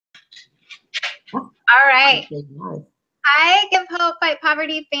All right. Nice. Hi, Give Hope Fight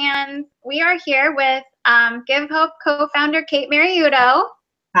Poverty fans. We are here with Give Hope co-founder Kait Mariutto.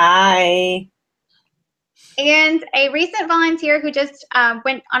 Hi. And a recent volunteer who just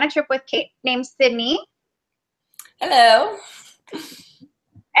went on a trip with Kait named Sydney. Hello.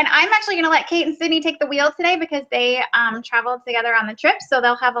 And I'm actually going to let Kait and Sydney take the wheel today because they traveled together on the trip, so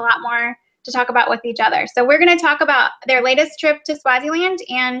they'll have a lot more to talk about with each other. So we're going to talk about their latest trip to Swaziland,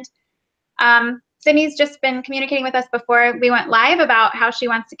 and Sydney's just been communicating with us before we went live about how she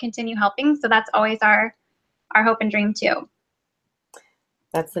wants to continue helping, so that's always our hope and dream too.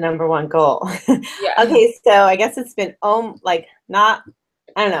 That's the #1 goal. Yeah. Okay, so I guess it's been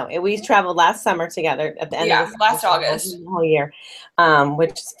I don't know. We traveled last summer together at the end of the last August. the whole year,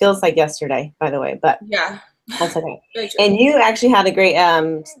 which feels like yesterday, by the way, but yeah, that's okay. And you actually had a great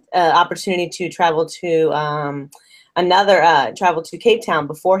opportunity to travel to travel to Cape Town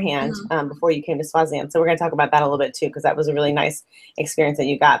beforehand, before you came to Swaziland. So we're going to talk about that a little bit too, because that was a really nice experience that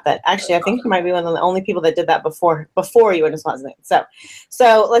you got. That actually, I think you might be one of the only people that did that before you went to Swaziland.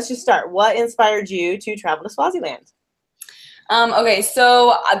 So let's just start. What inspired you to travel to Swaziland? Okay,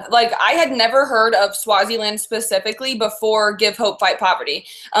 so I had never heard of Swaziland specifically before Give Hope Fight Poverty.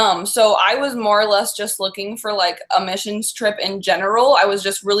 So I was more or less just looking for like a missions trip in general. I was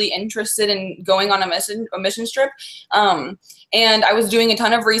just really interested in going on a missions trip. And I was doing a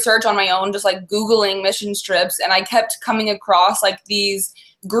ton of research on my own, just like Googling missions trips, and I kept coming across like these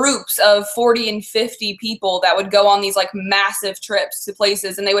groups of 40 and 50 people that would go on these like massive trips to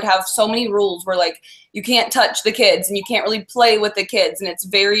places, and they would have so many rules where like you can't touch the kids and you can't really play with the kids, and it's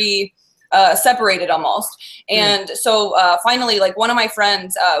very separated almost. And so finally, like one of my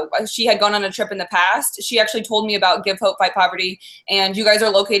friends, she had gone on a trip in the past. She actually told me about Give Hope Fight Poverty, and you guys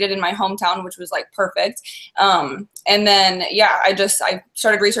are located in my hometown, which was like perfect. And then I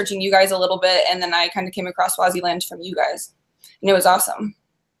started researching you guys a little bit, and then I kind of came across Swaziland from you guys, and it was awesome.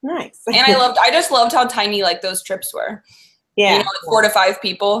 Nice. And I just loved how tiny like those trips were. Yeah. You know, like 4 to 5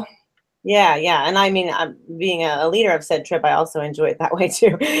 people. Yeah. And I mean, being a leader of said trip, I also enjoy it that way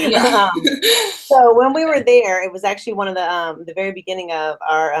too. Yeah. So when we were there, it was actually one of the very beginning of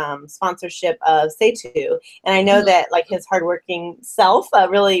our sponsorship of Seitu, and I know that like his hardworking self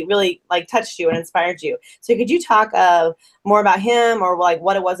really like touched you and inspired you. So could you talk more about him, or like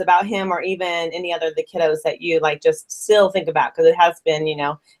what it was about him, or even any other of the kiddos that you like just still think about, because it has been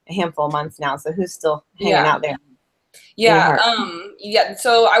a handful of months now. So who's still hanging out there?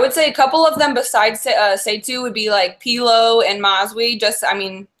 So I would say a couple of them besides Seitu would be like Pilo and Mazwi.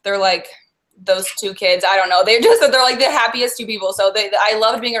 They're like those 2 kids. I don't know. They're like the happiest 2 people. So I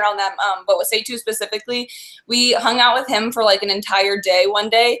loved being around them. But with Seitu specifically, we hung out with him for like an entire day one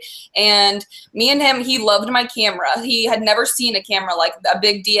day. And me and him, he loved my camera. He had never seen a camera, like a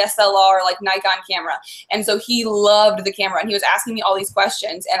big DSLR, like Nikon camera. And so he loved the camera, and he was asking me all these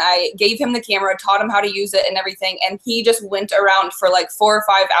questions, and I gave him the camera, taught him how to use it and everything. And he just went around for like 4 or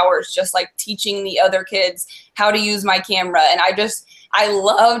 5 hours, just like teaching the other kids how to use my camera. And I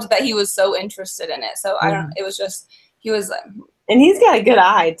loved that he was so interested in it. So he was. And he's got a good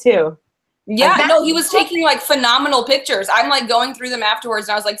eye too. Yeah, no, he was taking like phenomenal pictures. I'm like going through them afterwards,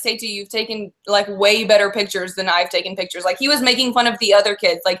 and I was like, Seitu, you've taken like way better pictures than I've taken pictures. Like he was making fun of the other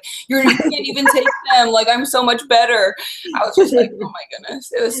kids. Like you can't even take them. Like I'm so much better. I was just like, oh my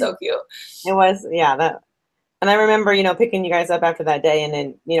goodness, it was so cute. It was, and I remember, picking you guys up after that day, and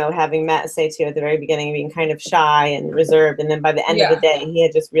then, having met Seitu at the very beginning, being kind of shy and reserved. And then by the end of the day, he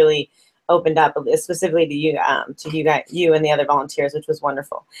had just really opened up specifically to you and the other volunteers, which was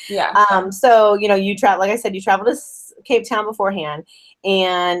wonderful. Yeah. So, you like I said, you traveled to Cape Town beforehand.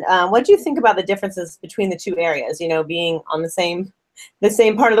 And what do you think about the differences between the 2 areas, being on the same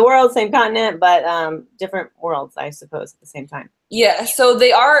part of the world, same continent, but different worlds, I suppose, at the same time? Yeah. So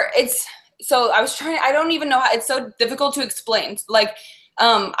I don't even know how, it's so difficult to explain. Like,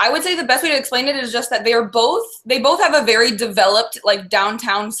 I would say the best way to explain it is just that they both have a very developed like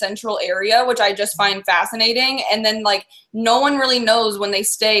downtown central area, which I just find fascinating. And then like no one really knows when they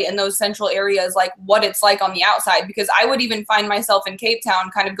stay in those central areas, like what it's like on the outside, because I would even find myself in Cape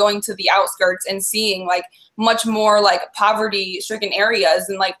Town kind of going to the outskirts and seeing like much more like poverty stricken areas.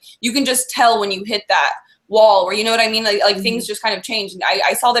 And like, you can just tell when you hit that wall, where, you know what I mean? Like things just kind of change. And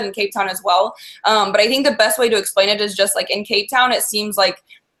I saw that in Cape Town as well. But I think the best way to explain it is just like in Cape Town, it seems like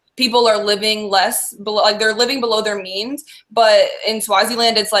people are living they're living below their means. But in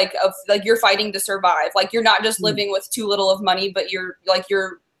Swaziland, it's like you're fighting to survive. Like you're not just living with too little of money, but you're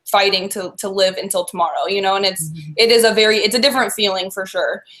fighting to live until tomorrow, and it's a different feeling for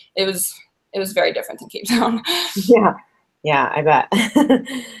sure. It was very different than Cape Town. Yeah, I bet.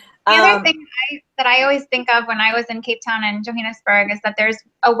 The other thing that I always think of when I was in Cape Town and Johannesburg is that there's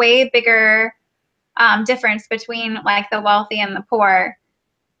a way bigger difference between like the wealthy and the poor,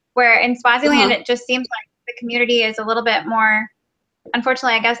 where in Swaziland it just seems like the community is a little bit more,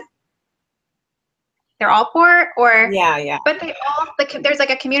 unfortunately, I guess they're all poor, or but they all there's like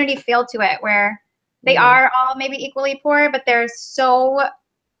a community feel to it where they are all maybe equally poor, but they're so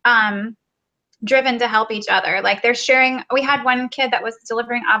driven to help each other. Like they're sharing. We had one kid that was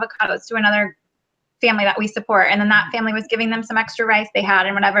delivering avocados to another family that we support, and then that family was giving them some extra rice they had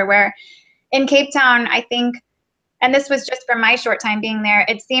and whatever. Where in Cape Town, I think, and this was just from my short time being there,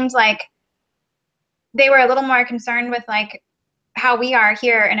 it seemed like they were a little more concerned with like how we are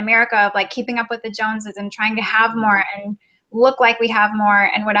here in America, of like keeping up with the Joneses and trying to have more and look like we have more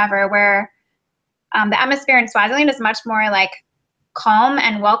and whatever, where the atmosphere in Swaziland is much more like calm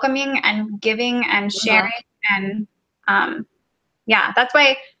and welcoming and giving and sharing. And yeah, that's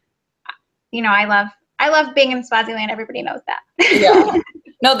why, you know, I love being in Swaziland. Everybody knows that. Yeah.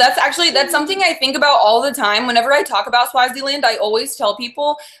 No, that's something I think about all the time. Whenever I talk about Swaziland, I always tell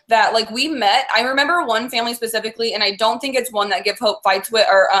people that like we met, I remember one family specifically, and I don't think it's one that Give Hope fights with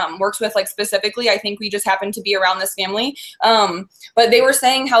or works with like specifically. I think we just happened to be around this family. But they were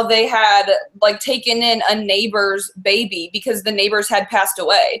saying how they had like taken in a neighbor's baby because the neighbors had passed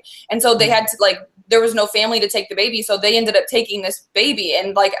away. And so they had to like, there was no family to take the baby, so they ended up taking this baby.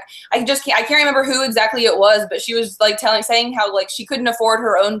 And like I can't remember who exactly it was, but she was like saying how like she couldn't afford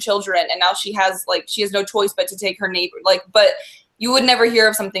her own children, and now she has no choice but to take her neighbor. Like, but you would never hear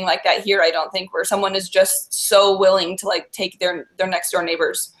of something like that here, I don't think, where someone is just so willing to like take their next door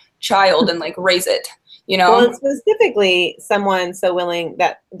neighbor's child and like raise it, you know? Well, it's specifically someone so willing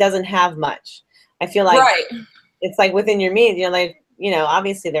that doesn't have much. I feel like it's like within your means, you know, like, you know,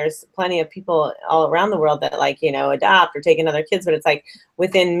 obviously there's plenty of people all around the world that like, you know, adopt or take in other kids, but it's like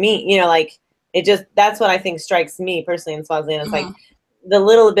within me, you know, like it just, that's what I think strikes me personally in Swaziland. It's like the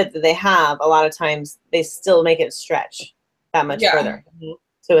little bit that they have, a lot of times they still make it stretch that much further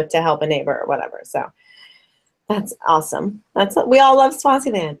to help a neighbor or whatever. So that's awesome. We all love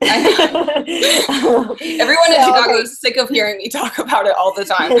Swaziland. Everyone in Chicago is sick of hearing me talk about it all the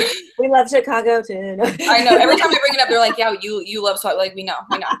time. We love Chicago too. I know. Every time I bring it up, they're like, "Yeah, you love Swaziland." Like we know.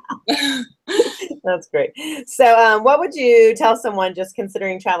 That's great. So, what would you tell someone just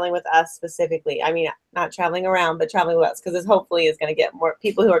considering traveling with us specifically? I mean, not traveling around, but traveling with us, because this hopefully is going to get more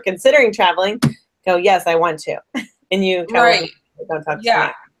people who are considering traveling go, "Yes, I want to," and you travel. Don't talk to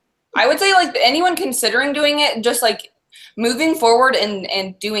me. I would say like anyone considering doing it, just like moving forward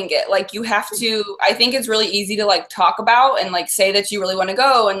and doing it. Like you have to, I think it's really easy to like talk about and like say that you really want to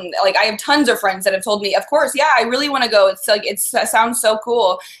go. And like I have tons of friends that have told me, of course, yeah, I really want to go. It's like, it sounds so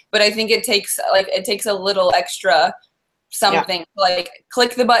cool. But I think it takes a little extra something, like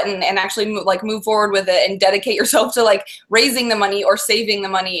click the button and actually move forward with it and dedicate yourself to like raising the money or saving the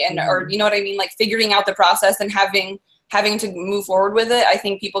money and, or you know what I mean? Like figuring out the process and having to move forward with it. I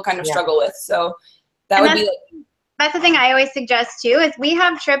think people kind of struggle with. So that's the thing I always suggest too, is we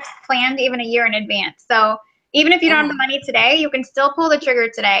have trips planned even a year in advance. So even if you don't have the money today, you can still pull the trigger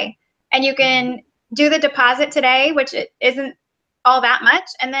today, and you can do the deposit today, which isn't all that much.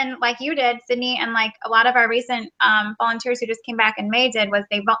 And then like you did, Sydney, and like a lot of our recent volunteers who just came back in May did, was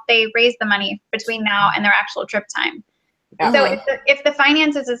they raised the money between now and their actual trip time. So if the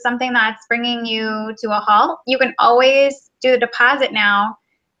finances is something that's bringing you to a halt, you can always do the deposit now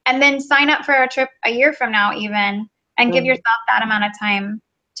and then sign up for a trip a year from now even, and give yourself that amount of time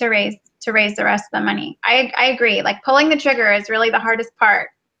to raise the rest of the money. I agree. Like pulling the trigger is really the hardest part.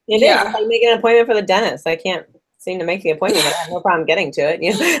 It is. It's like making an appointment for the dentist. I can't seem to make the appointment, but I have no problem getting to it.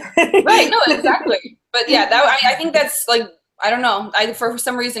 You know? Right. No, exactly. But yeah, I think that's like, I don't know. For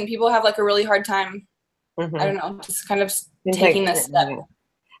some reason, people have like a really hard time. I don't know, just kind of taking this step.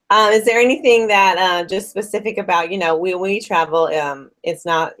 Is there anything that just specific about, you know, when we travel, it's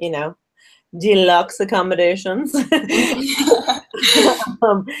not, you know, deluxe accommodations,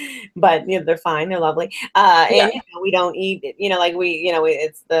 but you know, they're fine, they're lovely, and you know, we don't eat, you know, like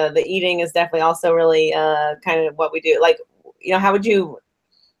it's the eating is definitely also really kind of what we do. Like, you know, how would you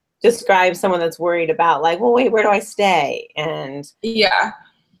describe someone that's worried about like, well, wait, where do I stay? And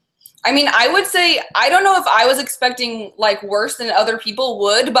I mean, I would say, I don't know if I was expecting like worse than other people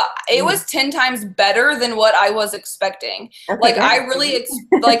would, but it was 10 times better than what I was expecting. Like I really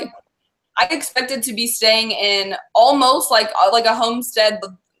I expected to be staying in almost like a homestead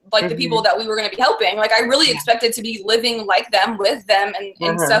like the people that we were going to be helping. Like I really expected to be living like them, with them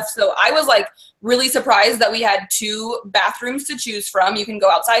and stuff. So I was like really surprised that we had 2 bathrooms to choose from. You can go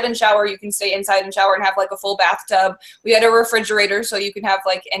outside and shower, you can stay inside and shower and have like a full bathtub. We had a refrigerator so you can have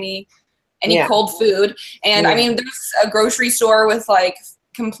like any cold food. And I mean, there's a grocery store with like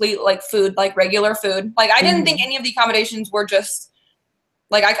complete like food, like regular food. Like I didn't think any of the accommodations were just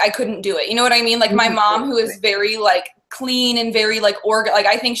like I couldn't do it. You know what I mean? Like my mom, who is very like clean and very like like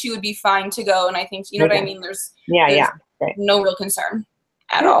I think she would be fine to go. And I think, you know what I mean? There's no real concern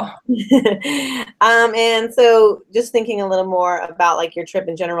at all. And so just thinking a little more about like your trip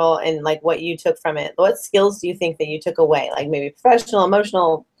in general and like what you took from it, what skills do you think that you took away? Like maybe professional,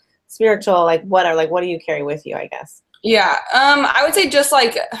 emotional, spiritual, like what do you carry with you, I guess? Yeah. I would say just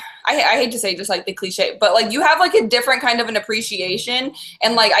like, I hate to say just like the cliche, but like you have like a different kind of an appreciation.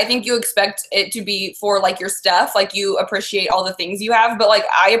 And like, I think you expect it to be for like your stuff. Like you appreciate all the things you have, but like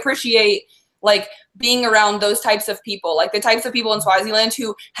I appreciate like being around those types of people, like the types of people in Swaziland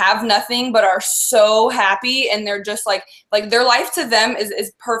who have nothing but are so happy, and they're just like their life to them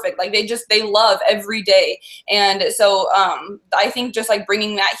is perfect. Like they love every day. And so I think just like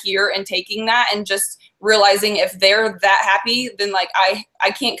bringing that here and taking that and just realizing if they're that happy, then like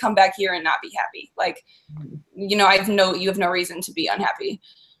I can't come back here and not be happy. Like, you know, you have no reason to be unhappy.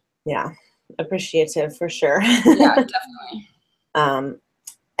 Yeah. Appreciative for sure. Yeah, definitely.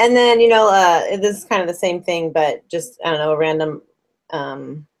 And then, you know, this is kind of the same thing, but just, I don't know, a random,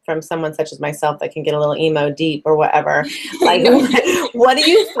 from someone such as myself that can get a little emo deep or whatever. Like, what do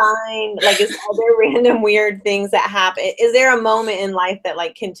you find, like, are there random weird things that happen? Is there a moment in life that,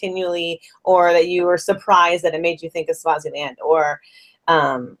 like, continually, or that you were surprised that it made you think of Swaziland? Or,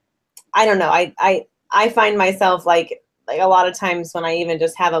 I don't know, I find myself, like a lot of times when I even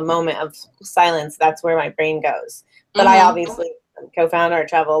just have a moment of silence, that's where my brain goes. But I obviously co-founder, I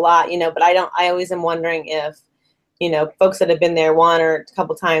travel a lot, you know, but I always am wondering if, you know, folks that have been there one or a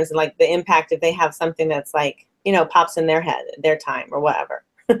couple times, and like the impact if they have something that's like, you know, pops in their head, their time or whatever.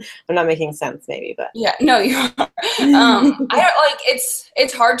 I'm not making sense maybe, but yeah, no, you are. I don't like,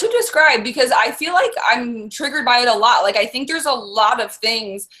 it's hard to describe because I feel like I'm triggered by it a lot. Like I think there's a lot of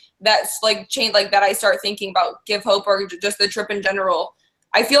things that's like change, like that I start thinking about Give Hope or just the trip in general.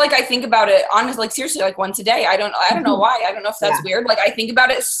 I feel like I think about it honestly, like seriously, like once a day. I don't know why. I don't know if that's weird. Like I think about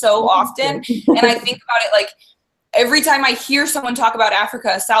it so often, and I think about it like every time I hear someone talk about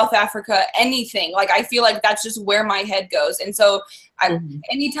Africa, South Africa, anything, like I feel like that's just where my head goes. And so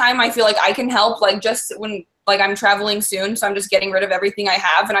anytime I feel like I can help, like just when like I'm traveling soon, so I'm just getting rid of everything I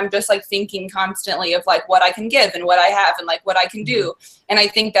have, and I'm just like thinking constantly of like what I can give and what I have and like what I can do. And I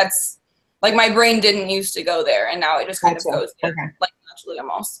think that's like my brain didn't used to go there, and now it just kind of goes there, like naturally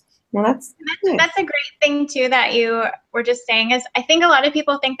almost. Well, that's a great thing too that you were just saying is I think a lot of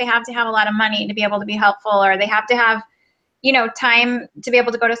people think they have to have a lot of money to be able to be helpful, or they have to have, you know, time to be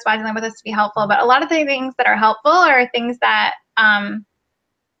able to go to Swaziland with us to be helpful. But a lot of the things that are helpful are things that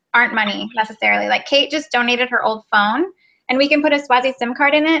aren't money necessarily. Like Kait just donated her old phone, and we can put a Swazi SIM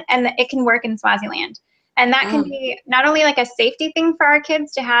card in it, and it can work in Swaziland. And that can be not only like a safety thing for our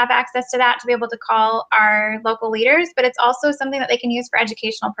kids to have access to that, to be able to call our local leaders, but it's also something that they can use for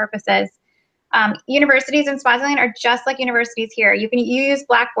educational purposes. Universities in Swaziland are just like universities here. You can use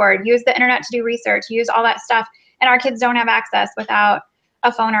Blackboard, use the internet to do research, use all that stuff, and our kids don't have access without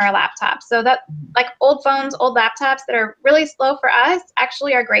a phone or a laptop. So that like old phones, old laptops that are really slow for us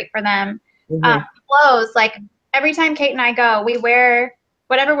actually are great for them. Clothes, like every time Kait and I go, we wear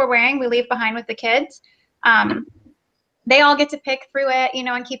whatever we're wearing, we leave behind with the kids. They all get to pick through it, you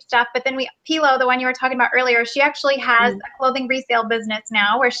know, and keep stuff. But then Pilo, the one you were talking about earlier, she actually has a clothing resale business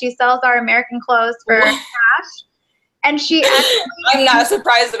now where she sells our American clothes for cash. And she actually, I'm not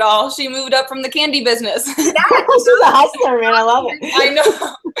surprised at all. She moved up from the candy business. Yeah, she's a hustler, man. I love it. I know.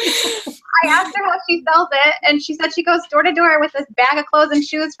 I asked her how she sells it, and she said she goes door to door with this bag of clothes and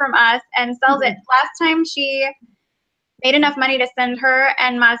shoes from us and sells it. Last time she made enough money to send her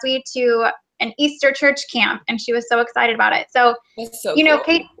and Mazwi to an Easter church camp, and she was so excited about it. So, you know,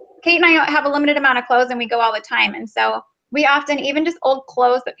 Kait and I have a limited amount of clothes, and we go all the time. And so we often, even just old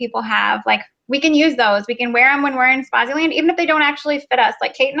clothes that people have, like we can use those. We can wear them when we're in Swaziland, even if they don't actually fit us.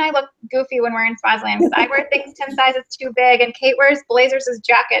 Like Kait and I look goofy when we're in Swaziland because I wear things 10 sizes too big, and Kait wears blazers as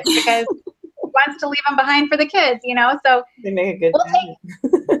jackets because she wants to leave them behind for the kids, you know? So they make a good we'll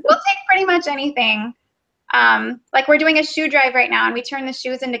take pretty much anything. Like we're doing a shoe drive right now, and we turn the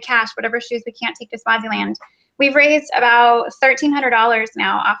shoes into cash, whatever shoes we can't take to Swaziland. We've raised about $1,300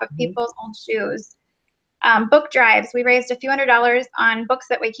 now off of people's old shoes. Book drives, we raised a few $100s on books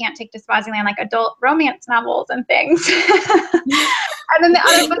that we can't take to Swaziland, like adult romance novels and things. And then the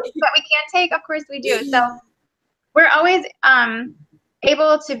other buses that we can't take, of course we do. So we're always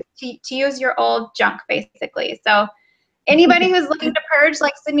able to use your old junk, basically. So anybody who's looking to purge,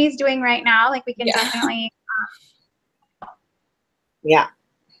 like Sydney's doing right now, like we can definitely. Yeah.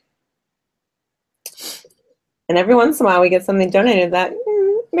 And every once in a while we get something donated that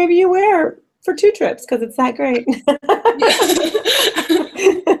maybe you wear for 2 trips because it's that great.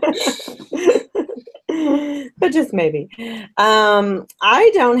 But just maybe.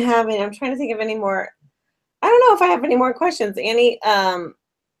 I don't have any. I'm trying to think of any more. I don't know if I have any more questions. Annie, I'm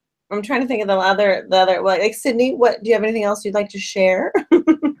trying to think of the other. Like Sydney, what do you have anything else you'd like to share?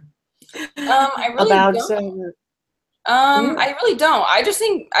 I really about don't. I really don't. I just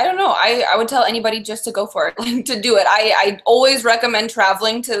think, I don't know. I would tell anybody just to go for it, like to do it. I always recommend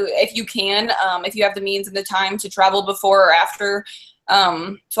traveling to, if you can, if you have the means and the time to travel before or after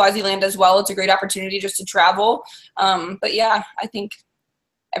Swaziland as well. It's a great opportunity just to travel. But yeah, I think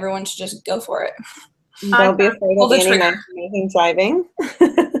everyone should just go for it. Don't be afraid of Annie and I's amazing driving.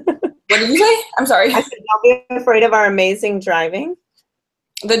 What did you say? I'm sorry. I said, don't be afraid of our amazing driving.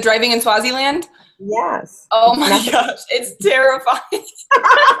 The driving in Swaziland? Yes. Oh my gosh, it's terrifying.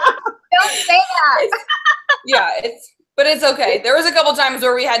 Don't say that. But it's okay. There was a couple times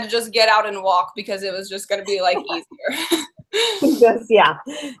where we had to just get out and walk because it was just going to be like easier. Just, yeah.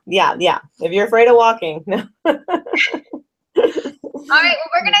 If you're afraid of walking. No. All right, well,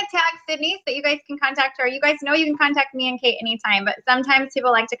 we're going to tag Sydney so that you guys can contact her. You guys know you can contact me and Kate anytime, but sometimes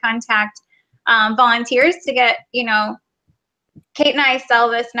people like to contact volunteers to get, Kate and I sell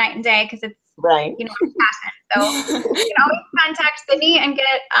this night and day because it's, right. passion. So you can always contact Sydney and get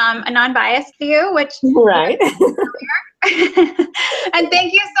a non-biased view, which right. And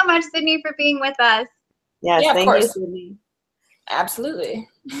thank you so much, Sydney, for being with us. Yes, yeah, thank you, Sydney. Absolutely.